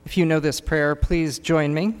If you know this prayer, please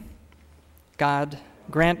join me. God,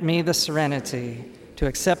 grant me the serenity to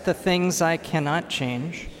accept the things I cannot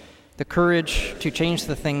change, the courage to change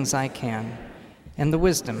the things I can, and the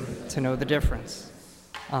wisdom to know the difference.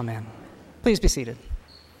 Amen. Please be seated.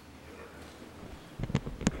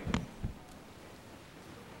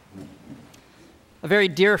 A very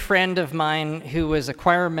dear friend of mine who was a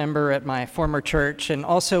choir member at my former church and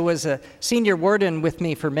also was a senior warden with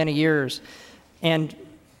me for many years. And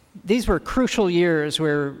these were crucial years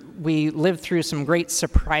where we lived through some great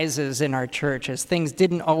surprises in our church as things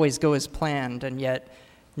didn't always go as planned, and yet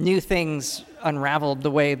new things unraveled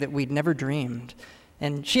the way that we'd never dreamed.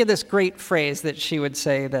 And she had this great phrase that she would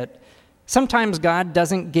say that sometimes God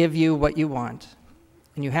doesn't give you what you want,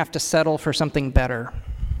 and you have to settle for something better.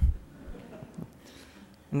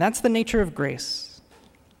 And that's the nature of grace.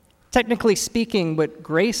 Technically speaking, what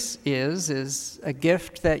grace is a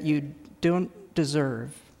gift that you don't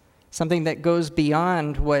deserve, something that goes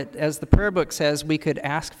beyond what, as the prayer book says, we could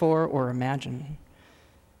ask for or imagine.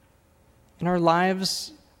 And our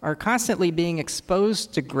lives are constantly being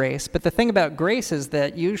exposed to grace, but the thing about grace is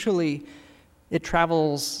that usually it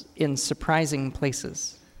travels in surprising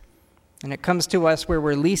places. And it comes to us where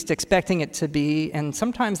we're least expecting it to be, and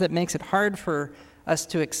sometimes that makes it hard for us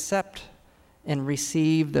to accept and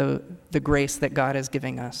receive the grace that God is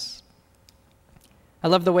giving us. I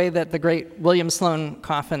love the way that the great William Sloane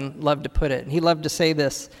Coffin loved to put it. He loved to say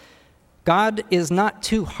this: God is not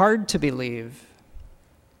too hard to believe.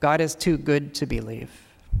 God is too good to believe.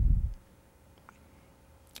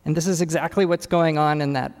 And this is exactly what's going on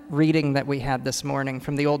in that reading that we had this morning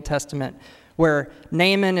from the Old Testament, where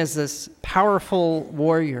Naaman is this powerful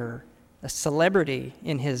warrior, a celebrity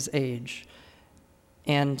in his age.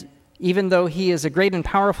 And even though he is a great and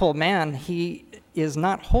powerful man, he is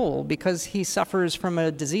not whole because he suffers from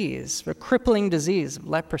a disease, a crippling disease,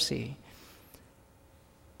 leprosy.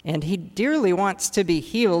 And he dearly wants to be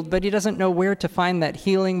healed, but he doesn't know where to find that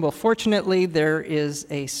healing. Well, fortunately, there is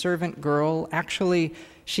a servant girl. Actually,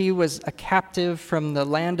 she was a captive from the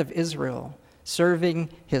land of Israel, serving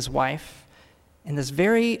his wife. And this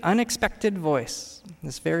very unexpected voice,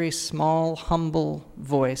 this very small, humble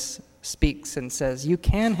voice, speaks and says, "You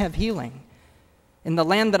can have healing. In the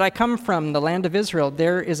land that I come from, the land of Israel,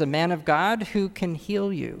 there is a man of God who can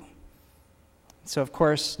heal you." So, of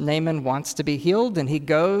course, Naaman wants to be healed, and he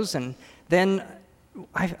goes, and then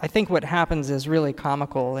I think what happens is really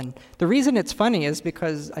comical. And the reason it's funny is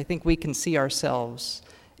because I think we can see ourselves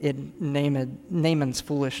in Naaman's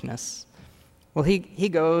foolishness. Well, he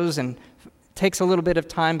goes and takes a little bit of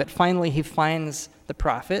time, but finally he finds the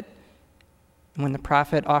prophet. When the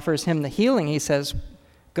prophet offers him the healing, he says,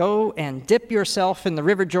 "Go and dip yourself in the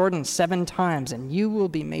river Jordan 7 times, and you will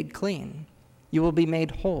be made clean. You will be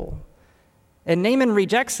made whole." And Naaman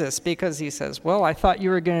rejects this because he says, "Well, I thought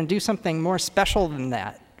you were going to do something more special than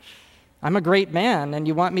that. I'm a great man, and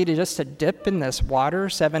you want me to just to dip in this water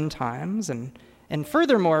 7 times? And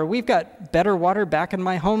furthermore, we've got better water back in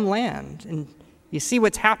my homeland." And you see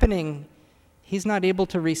what's happening. He's not able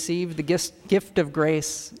to receive the gift of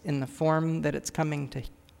grace in the form that it's coming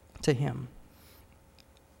to him.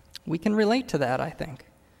 We can relate to that, I think.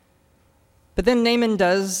 But then Naaman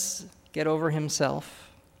does get over himself.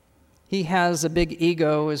 He has a big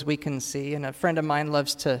ego, as we can see, and a friend of mine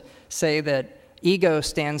loves to say that ego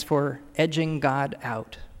stands for edging God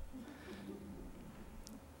out.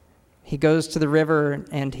 He goes to the river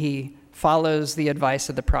and he follows the advice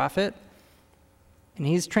of the prophet, and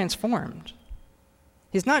he's transformed.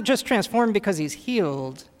 He's not just transformed because he's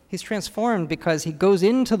healed. He's transformed because he goes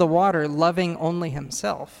into the water loving only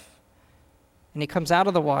himself. And he comes out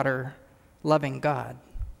of the water loving God.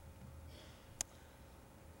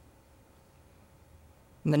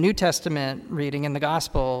 In the New Testament reading in the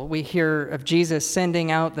gospel, we hear of Jesus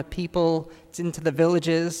sending out the people into the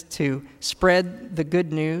villages to spread the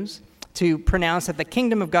good news, to pronounce that the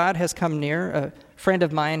kingdom of God has come near. A friend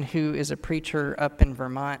of mine who is a preacher up in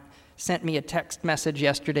Vermont sent me a text message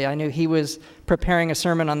yesterday. I knew he was preparing a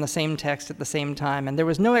sermon on the same text at the same time, and there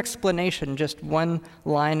was no explanation, just one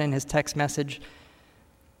line in his text message: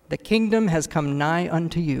 "The kingdom has come nigh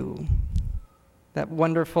unto you." That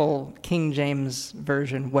wonderful King James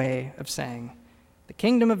Version way of saying, the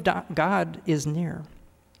kingdom of God is near.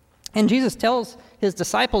 And Jesus tells his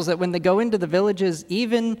disciples that when they go into the villages,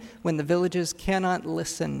 even when the villages cannot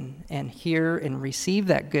listen and hear and receive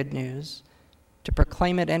that good news, to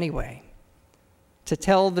proclaim it anyway, to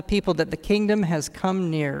tell the people that the kingdom has come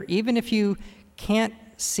near. Even if you can't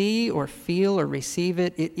see or feel or receive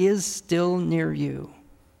it, it is still near you,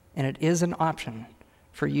 and it is an option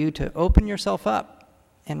for you to open yourself up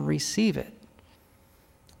and receive it.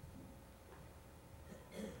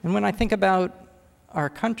 And when I think about our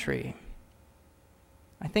country,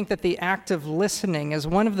 I think that the act of listening is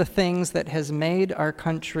one of the things that has made our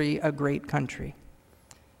country a great country.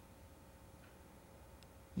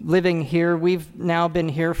 Living here, we've now been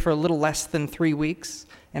here for a little less than 3 weeks,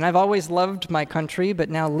 and I've always loved my country, but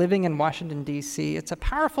now living in Washington, D.C., it's a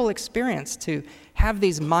powerful experience to have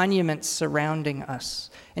these monuments surrounding us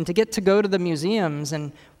and to get to go to the museums.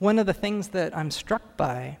 And one of the things that I'm struck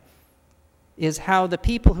by is how the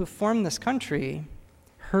people who formed this country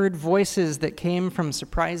heard voices that came from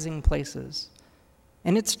surprising places.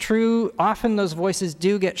 And it's true, often those voices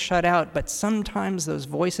do get shut out, but sometimes those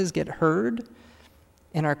voices get heard,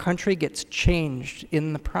 and our country gets changed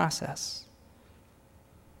in the process.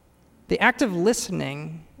 The act of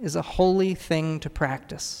listening is a holy thing to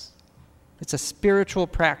practice. It's a spiritual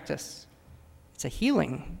practice. It's a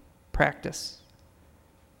healing practice.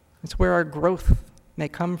 It's where our growth may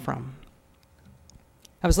come from.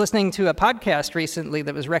 I was listening to a podcast recently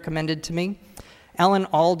that was recommended to me. Alan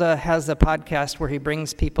Alda has a podcast where he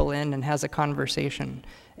brings people in and has a conversation.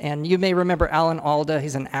 And you may remember Alan Alda.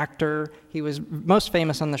 He's an actor. He was most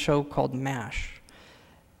famous on the show called MASH.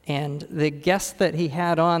 And the guest that he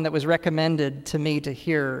had on that was recommended to me to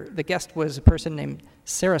hear, the guest was a person named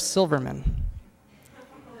Sarah Silverman.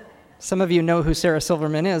 Some of you know who Sarah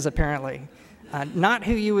Silverman is, apparently. Not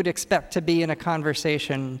who you would expect to be in a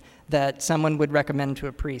conversation that someone would recommend to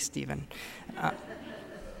a priest, even.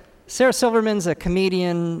 Sarah Silverman's a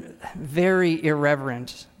comedian, very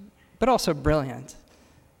irreverent, but also brilliant.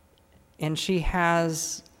 And she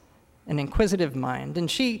has an inquisitive mind. And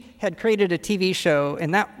she had created a TV show,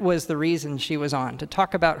 and that was the reason she was on, to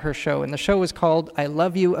talk about her show. And the show was called I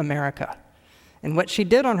Love You, America. And what she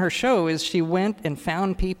did on her show is she went and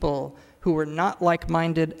found people who were not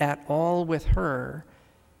like-minded at all with her.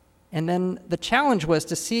 And then the challenge was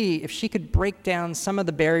to see if she could break down some of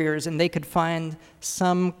the barriers and they could find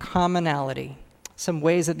some commonality, some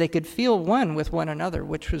ways that they could feel one with one another,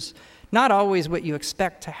 which was not always what you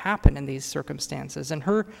expect to happen in these circumstances. And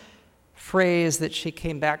her phrase that she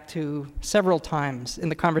came back to several times in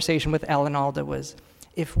the conversation with Alan Alda was,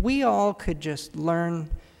 if we all could just learn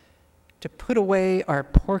to put away our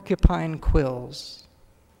porcupine quills,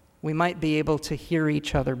 we might be able to hear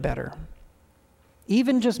each other better.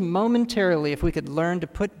 Even just momentarily, if we could learn to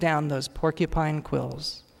put down those porcupine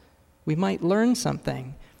quills, we might learn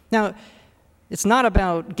something. Now, it's not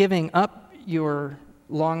about giving up your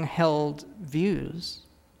long-held views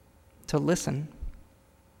to listen.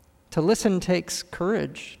 To listen takes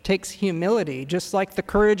courage, takes humility, just like the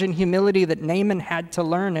courage and humility that Naaman had to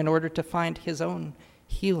learn in order to find his own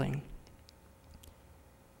healing.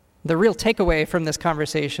 The real takeaway from this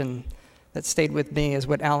conversation that stayed with me is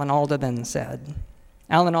what Alan Alda then said.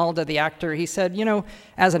 Alan Alda, the actor, he said,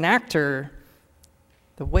 as an actor,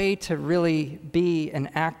 the way to really be an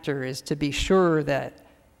actor is to be sure that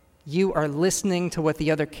you are listening to what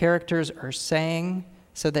the other characters are saying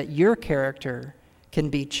so that your character can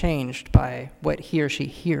be changed by what he or she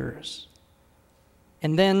hears.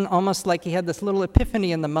 And then, almost like he had this little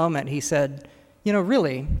epiphany in the moment, he said,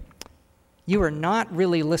 really, you are not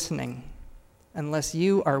really listening unless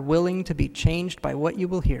you are willing to be changed by what you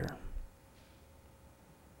will hear.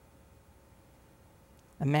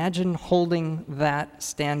 Imagine holding that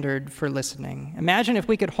standard for listening. Imagine if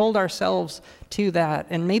we could hold ourselves to that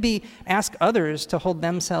and maybe ask others to hold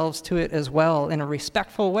themselves to it as well in a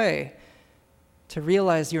respectful way, to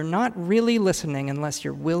realize you're not really listening unless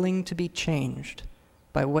you're willing to be changed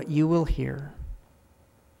by what you will hear.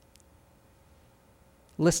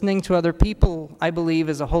 Listening to other people, I believe,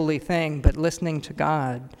 is a holy thing, but listening to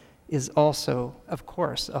God is also, of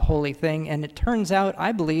course, a holy thing. And it turns out,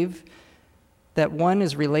 I believe, that one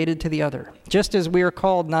is related to the other, just as we are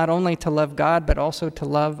called not only to love God, but also to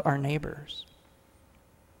love our neighbors.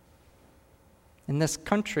 In this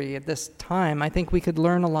country, at this time, I think we could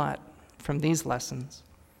learn a lot from these lessons.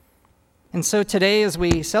 And so today, as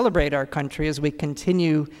we celebrate our country, as we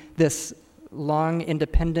continue this long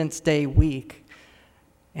Independence Day week,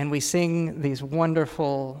 and we sing these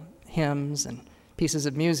wonderful hymns and pieces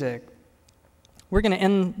of music, we're going to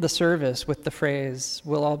end the service with the phrase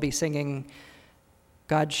we'll all be singing,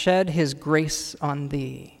 God shed his grace on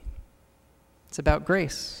thee. It's about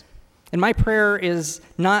grace. And my prayer is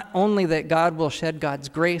not only that God will shed God's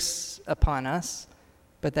grace upon us,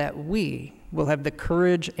 but that we will have the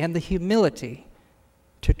courage and the humility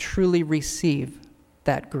to truly receive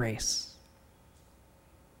that grace.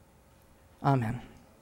 Amen.